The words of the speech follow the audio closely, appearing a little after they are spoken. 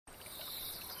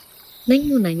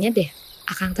Neng mau nanya deh,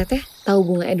 Akang Teteh tahu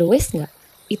bunga edelweiss nggak?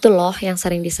 Itu loh yang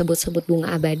sering disebut-sebut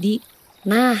bunga abadi.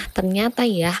 Nah, ternyata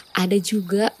ya ada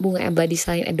juga bunga abadi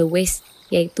selain edelweiss,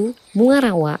 yaitu bunga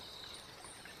rawa.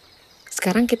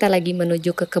 Sekarang kita lagi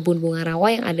menuju ke kebun bunga rawa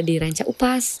yang ada di Ranca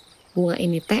Upas. Bunga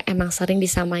ini teh emang sering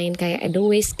disamain kayak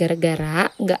edelweiss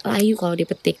gara-gara nggak layu kalau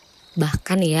dipetik.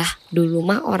 Bahkan ya, dulu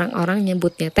mah orang-orang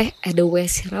nyebutnya teh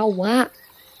edelweiss rawa.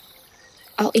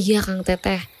 Oh iya Kang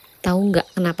Teteh, tahu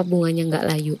nggak kenapa bunganya nggak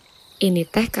layu? Ini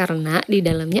teh karena di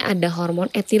dalamnya ada hormon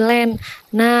etilen.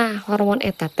 Nah, hormon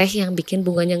eta teh yang bikin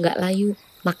bunganya nggak layu.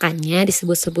 Makanya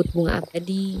disebut-sebut bunga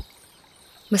abadi.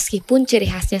 Meskipun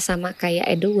ciri khasnya sama kayak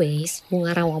edelweiss,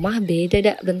 bunga rawa mah beda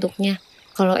dah bentuknya.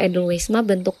 Kalau edelweiss mah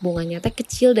bentuk bunganya teh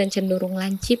kecil dan cenderung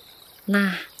lancip.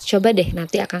 Nah, coba deh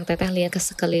nanti Akang Teteh lihat ke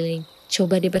sekeliling.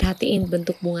 Coba diperhatiin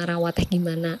bentuk bunga rawa teh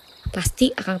gimana.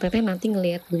 Pasti Akang Teteh nanti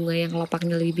ngelihat bunga yang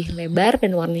lopaknya lebih lebar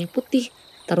dan warnanya putih.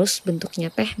 Terus bentuknya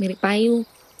teh mirip payung.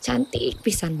 Cantik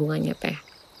pisan bunganya teh.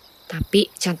 Tapi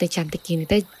cantik-cantik ini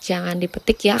teh jangan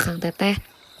dipetik ya Kang Teteh.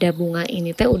 Da bunga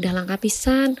ini teh udah langka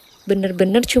pisan.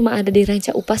 Bener-bener cuma ada di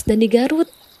Ranca Upas dan di Garut.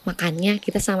 Makanya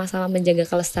kita sama-sama menjaga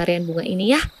kelestarian bunga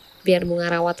ini ya. Biar bunga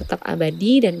rawa tetap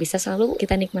abadi dan bisa selalu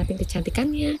kita nikmatin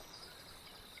kecantikannya.